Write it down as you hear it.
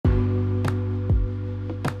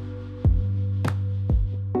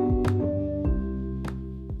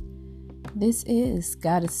This is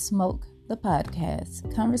Goddess Smoke, the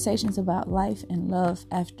podcast. Conversations about life and love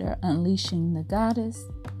after unleashing the goddess.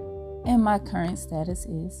 And my current status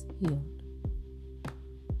is healed.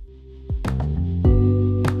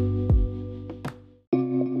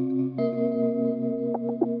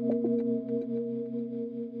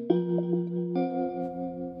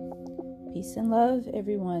 Peace and love,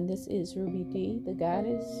 everyone. This is Ruby D, the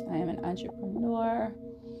goddess. I am an entrepreneur.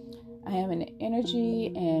 I am an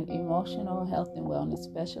energy and emotional health and wellness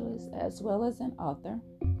specialist, as well as an author.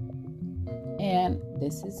 And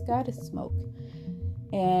this is Goddess Smoke.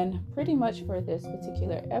 And pretty much for this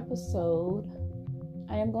particular episode,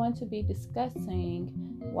 I am going to be discussing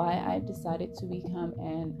why I've decided to become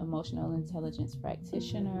an emotional intelligence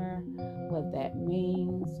practitioner, what that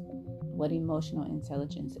means, what emotional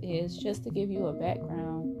intelligence is, just to give you a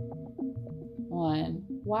background on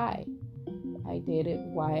why I did it,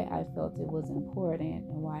 why I felt it was important,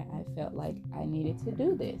 and why I felt like I needed to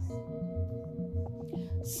do this.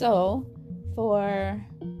 So, for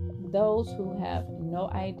those who have no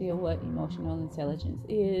idea what emotional intelligence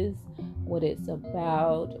is, what it's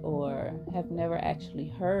about, or have never actually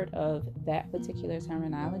heard of that particular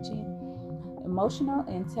terminology, emotional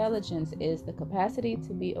intelligence is the capacity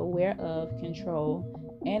to be aware of, control,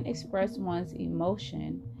 and express one's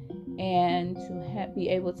emotion, and to be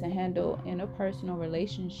able to handle interpersonal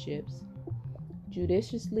relationships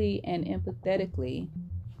judiciously and empathetically,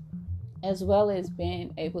 as well as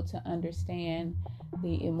being able to understand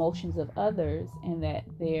the emotions of others and that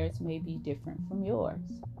theirs may be different from yours.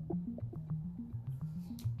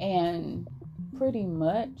 And pretty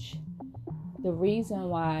much the reason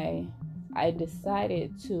why I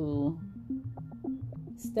decided to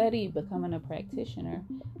study becoming a practitioner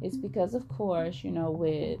is because, of course,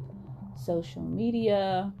 with social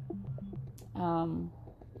media,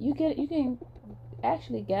 you can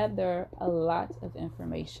actually gather a lot of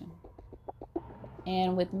information.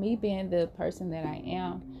 And with me being the person that I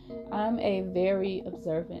am, I'm a very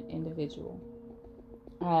observant individual.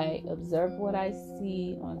 I observe what I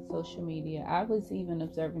see on social media. I was even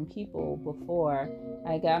observing people before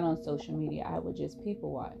I got on social media. I would just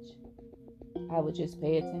people watch. I would just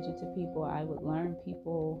pay attention to people. I would learn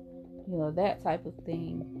people, that type of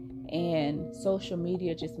thing. And social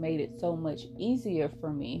media just made it so much easier for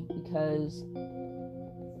me because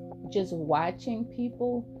just watching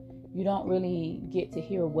people, you don't really get to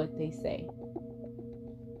hear what they say.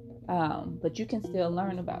 But you can still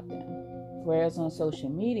learn about them. Whereas on social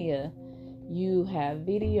media, you have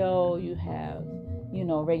video, you have,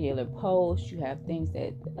 regular posts, you have things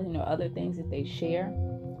that, other things that they share.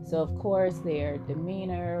 So, of course, their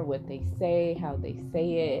demeanor, what they say, how they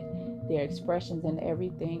say it, their expressions and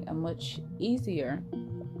everything are much easier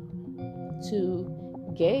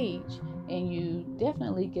to gauge. And you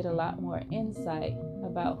definitely get a lot more insight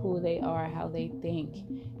about who they are, how they think,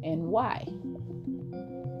 and why.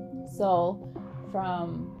 So,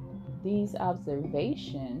 from these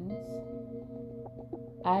observations,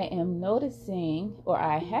 I am noticing, or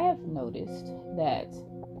I have noticed, that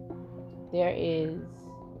there is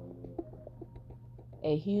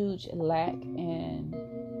a huge lack in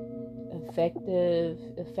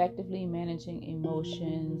effectively managing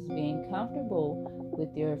emotions, being comfortable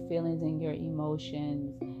with your feelings and your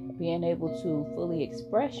emotions, being able to fully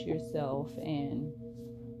express yourself and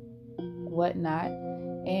whatnot.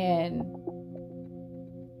 And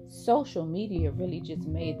social media really just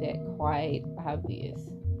made that quite obvious.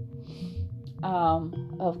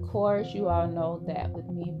 Of course, you all know that with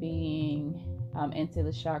me being into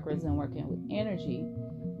the chakras and working with energy,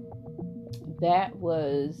 that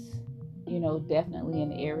was, definitely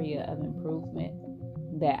an area of improvement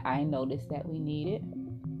that I noticed that we needed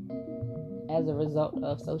as a result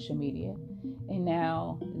of social media. And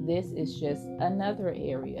now this is just another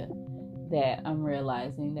area that I'm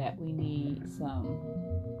realizing that we need some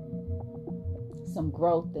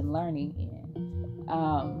growth and learning in.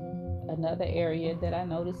 Another area that I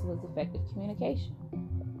noticed was effective communication.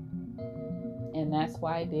 And that's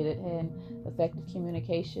why I did an effective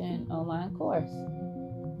communication online course,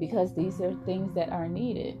 because these are things that are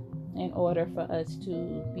needed in order for us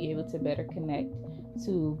to be able to better connect,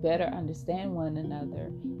 to better understand one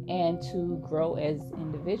another, and to grow as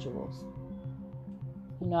individuals.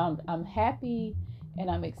 I'm happy and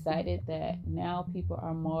I'm excited that now people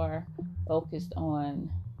are more focused on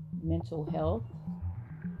mental health,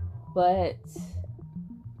 but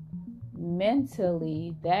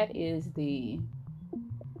mentally, that is the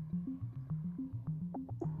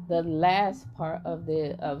last part of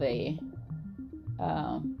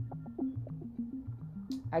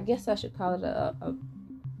I guess I should call it a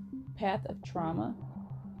path of trauma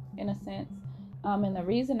in a sense. And the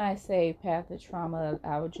reason I say path of trauma,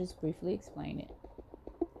 I will just briefly explain it.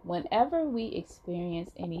 Whenever we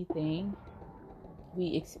experience anything,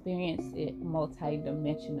 we experience it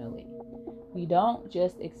multidimensionally. We don't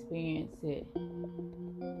just experience it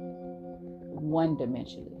one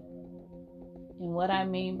dimensionally. And what I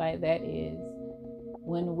mean by that is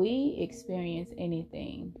when we experience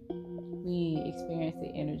anything, we experience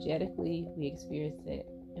it energetically, we experience it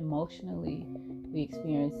emotionally, we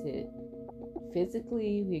experience it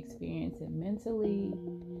physically, we experience it mentally,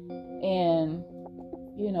 and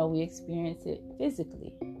we experience it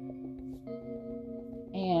physically.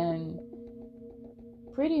 And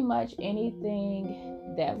pretty much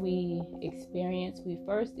anything that we experience, we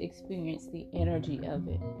first experience the energy of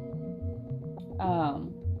it.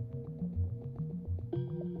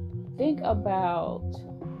 Think about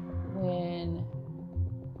when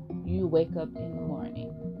you wake up in the morning.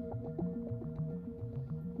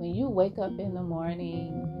 When you wake up in the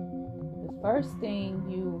morning, the first thing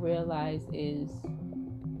you realize is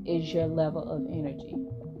your level of energy.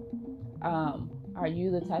 Are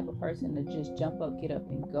you the type of person to just jump up, get up,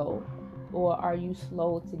 and go? Or are you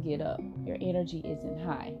slow to get up? Your energy isn't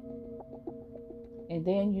high. And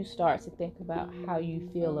then you start to think about how you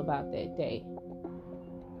feel about that day.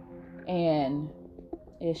 And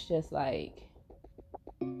it's just like,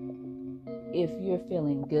 if you're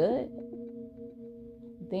feeling good,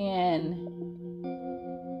 then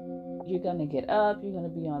you're going to get up, you're going to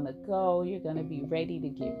be on the go, you're going to be ready to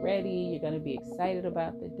get ready, you're going to be excited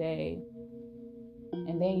about the day.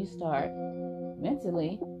 And then you start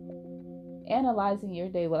mentally analyzing your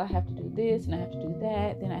day. Well, I have to do this and I have to do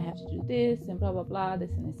that, then I have to do this and blah, blah, blah,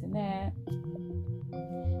 this and this and that.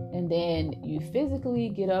 And then you physically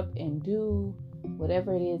get up and do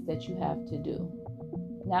whatever it is that you have to do.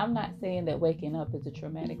 Now, I'm not saying that waking up is a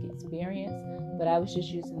traumatic experience, but I was just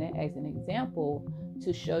using that as an example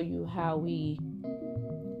to show you how we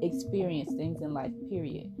experience things in life,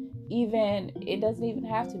 period. It doesn't even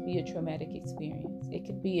have to be a traumatic experience. It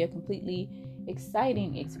could be a completely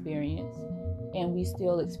exciting experience, and we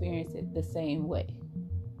still experience it the same way.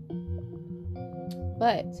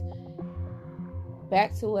 But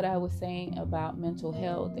back to what I was saying about mental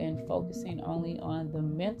health and focusing only on the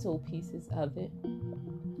mental pieces of it.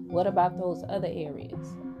 What about those other areas?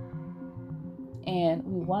 And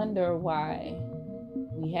we wonder why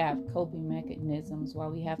we have coping mechanisms, why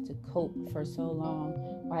we have to cope for so long,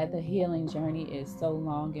 why the healing journey is so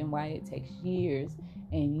long, and why it takes years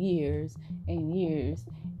and years and years.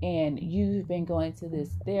 And you've been going to this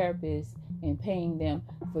therapist and paying them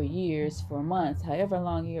for years, for months, however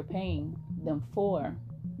long you're paying them for.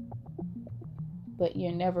 But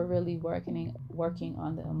you're never really working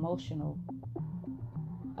on the emotional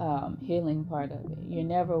healing part of it. You're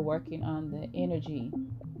never working on the energy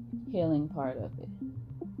healing part of it.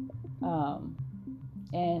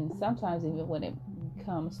 And sometimes even when it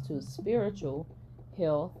comes to spiritual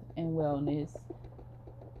health and wellness,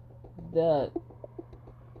 the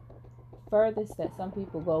furthest that some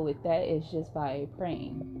people go with that is just by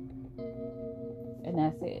praying. And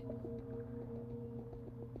that's it.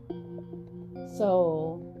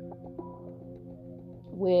 So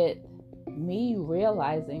with me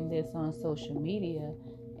realizing this on social media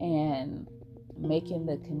and making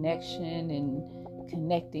the connection and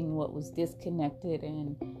connecting what was disconnected,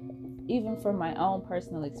 and even from my own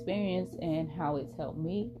personal experience and how it's helped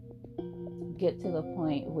me get to the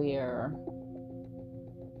point where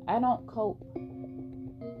I don't cope.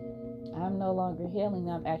 I'm no longer healing,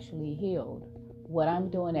 I'm actually healed. What I'm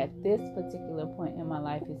doing at this particular point in my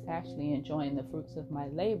life is actually enjoying the fruits of my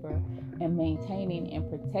labor and maintaining and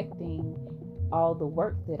protecting all the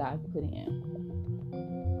work that I've put in.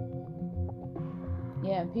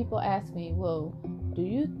 Yeah, and people ask me, well, do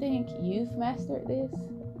you think you've mastered this?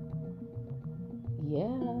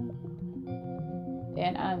 Yeah.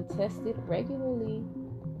 And I'm tested regularly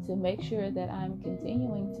to make sure that I'm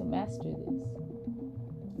continuing to master this.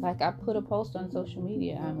 Like I put a post on social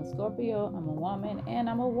media, I'm a Scorpio, I'm a woman, and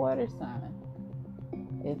I'm a water sign.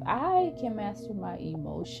 If I can master my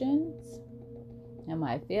emotions and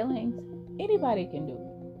my feelings, anybody can do it.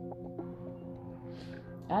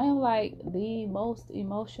 I am like the most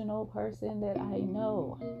emotional person that I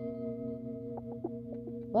know.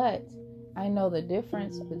 But I know the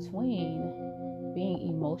difference between being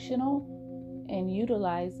emotional and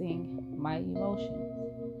utilizing my emotions.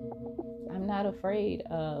 I'm not afraid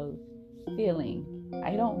of feeling.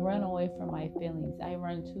 I don't run away from my feelings. I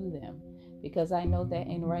run to them because I know that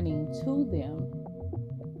in running to them,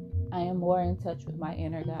 I am more in touch with my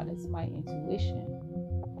inner goddess, my intuition.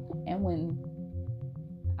 And when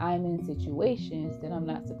I'm in situations that I'm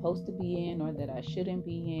not supposed to be in, or that I shouldn't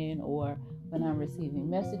be in, or when I'm receiving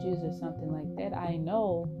messages or something like that, I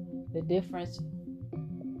know the difference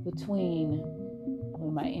between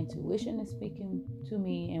when my intuition is speaking to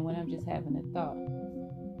me and when I'm just having a thought.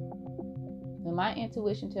 When my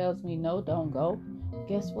intuition tells me no, don't go,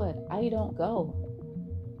 guess what? I don't go.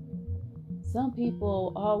 Some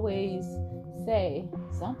people always say,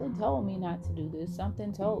 something told me not to do this,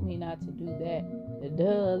 something told me not to do that.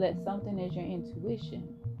 That something is your intuition.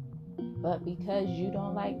 But because you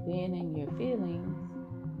don't like being in your feelings,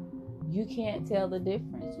 you can't tell the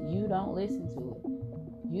difference. You don't listen to it.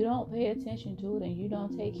 You don't pay attention to it, and you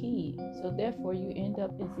don't take heed. So therefore, you end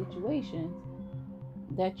up in situations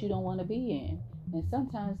that you don't want to be in. And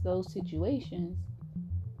sometimes those situations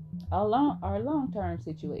are long-term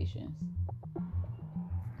situations,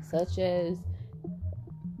 such as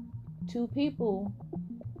two people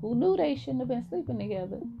who knew they shouldn't have been sleeping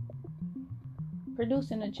together,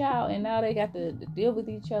 producing a child, and now they got to deal with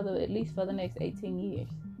each other at least for the next 18 years.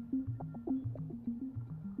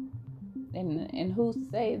 And who's to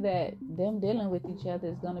say that them dealing with each other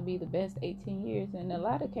is going to be the best 18 years? In a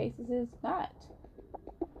lot of cases, it's not.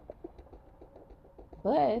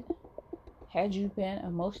 But had you been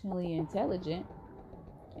emotionally intelligent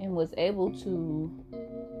and was able to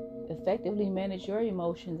effectively manage your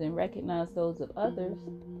emotions and recognize those of others,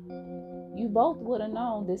 you both would have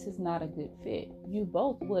known this is not a good fit. You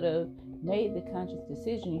both would have made the conscious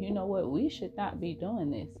decision, you know what, we should not be doing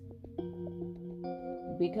this.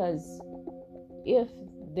 Because if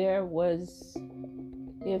there was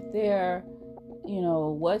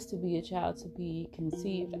to be a child to be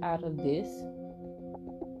conceived out of this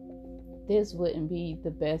wouldn't be the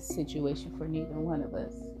best situation for neither one of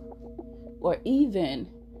us. Or even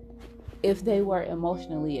if they were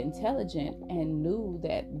emotionally intelligent and knew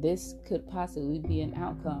that this could possibly be an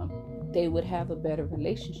outcome, they would have a better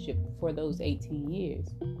relationship for those 18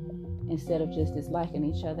 years instead of just disliking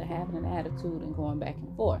each other, having an attitude, and going back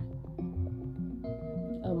and forth.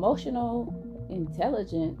 Emotional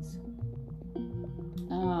intelligence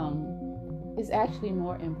is actually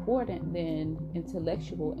more important than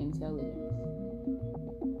intellectual intelligence.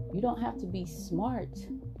 You don't have to be smart,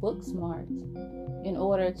 book smart, in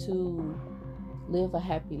order to live a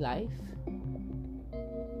happy life.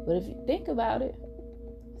 But if you think about it,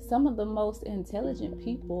 some of the most intelligent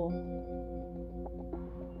people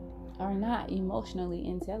are not emotionally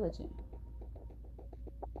intelligent.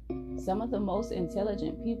 Some of the most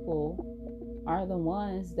intelligent people are the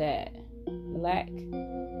ones that lack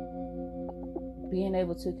being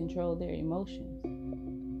able to control their emotions.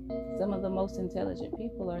 Some of the most intelligent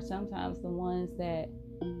people are sometimes the ones that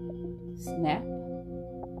snap.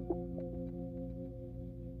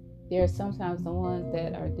 They're sometimes the ones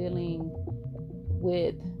that are dealing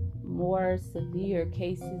with more severe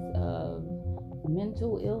cases of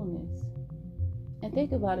mental illness. And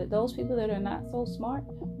think about it, those people that are not so smart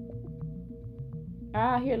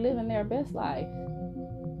are out here living their best life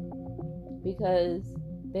because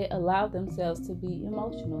they allow themselves to be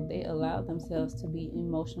emotional. They allow themselves to be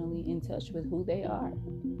emotionally in touch with who they are.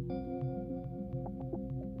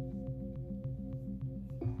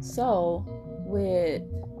 So, with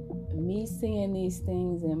me seeing these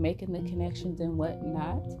things and making the connections and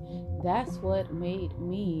whatnot, that's what made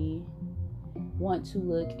me want to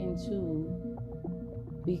look into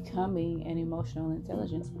becoming an emotional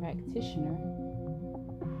intelligence practitioner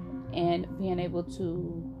and being able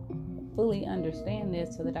to fully understand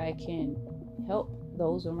this so that I can help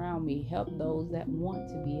those around me, help those that want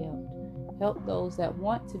to be helped, help those that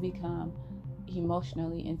want to become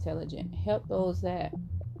emotionally intelligent, help those that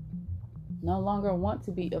no longer want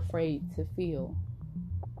to be afraid to feel.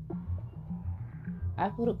 I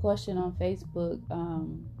put a question on Facebook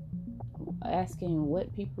asking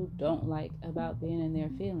what people don't like about being in their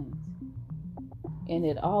feelings. And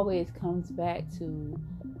it always comes back to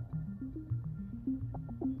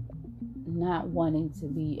not wanting to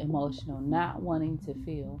be emotional, not wanting to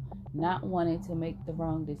feel, not wanting to make the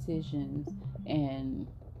wrong decisions, and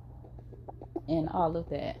all of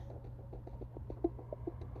that.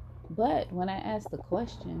 But when I asked the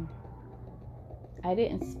question, I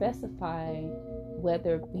didn't specify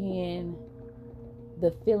whether being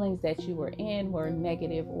the feelings that you were in were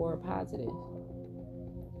negative or positive.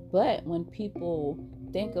 But when people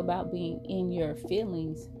think about being in your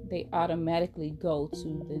feelings, they automatically go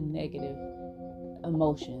to the negative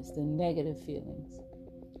emotions, the negative feelings.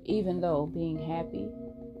 Even though being happy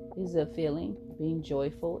is a feeling, being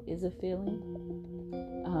joyful is a feeling,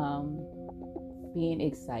 being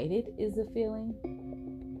excited is a feeling,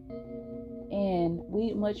 and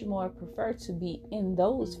we much more prefer to be in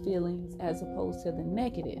those feelings as opposed to the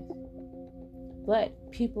negative. But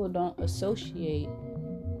people don't associate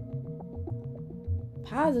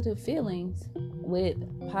positive feelings with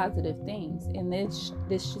positive things. And this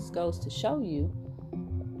just goes to show you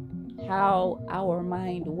how our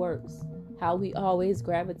mind works, how we always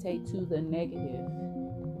gravitate to the negative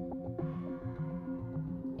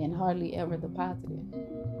and hardly ever the positive.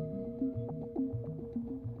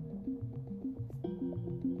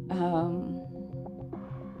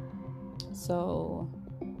 So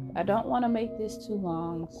I don't want to make this too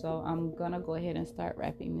long, so I'm gonna go ahead and start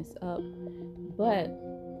wrapping this up. But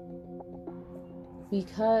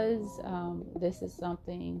because this is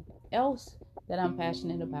something else that I'm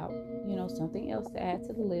passionate about, something else to add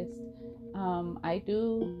to the list, I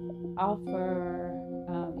do offer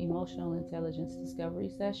emotional intelligence discovery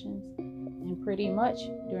sessions, and pretty much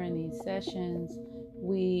during these sessions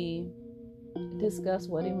we discuss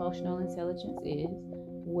what emotional intelligence is,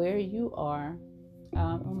 where you are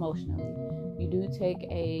emotionally. You do take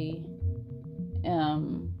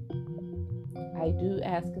I do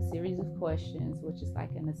ask a series of questions, which is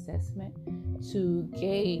like an assessment to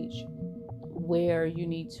gauge where you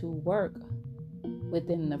need to work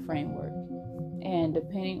within the framework. And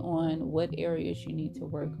depending on what areas you need to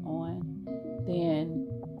work on, then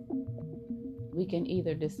we can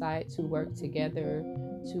either decide to work together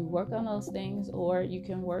to work on those things, or you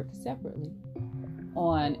can work separately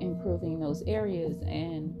on improving those areas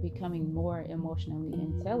and becoming more emotionally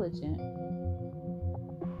intelligent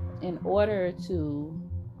in order to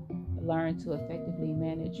learn to effectively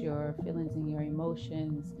manage your feelings and your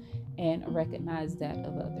emotions and recognize that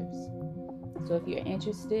of others. So if you're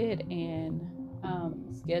interested in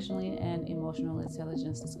scheduling an emotional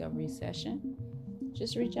intelligence discovery session,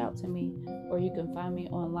 just reach out to me, or you can find me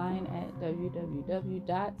online at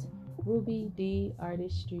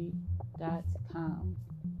www.rubydartistry.com.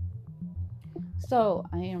 So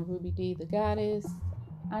I am Ruby D, the goddess,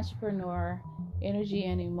 entrepreneur, energy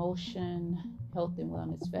and emotion, health and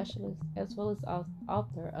wellness specialist, as well as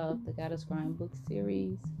author of the Goddess Grind book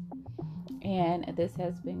series. And this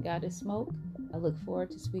has been Goddess Smoke. I look forward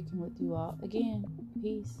to speaking with you all again.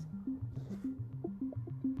 Peace.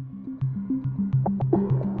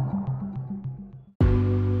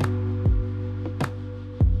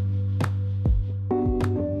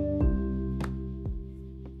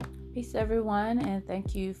 Peace, everyone, and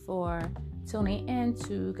thank you for tuning in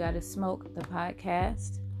to Goddess Smoke, the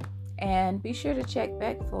podcast. And be sure to check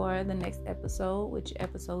back for the next episode, which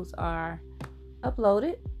episodes are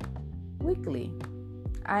uploaded weekly.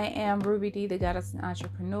 I am Ruby D, the goddess and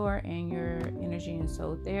entrepreneur, and your energy and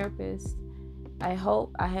soul therapist. I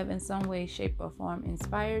hope I have in some way, shape, or form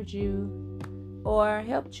inspired you or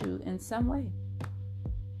helped you in some way.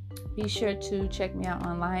 Be sure to check me out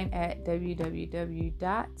online at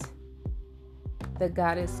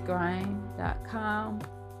www.thegoddessgrind.com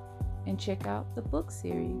and check out the book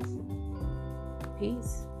series.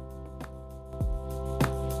 Peace.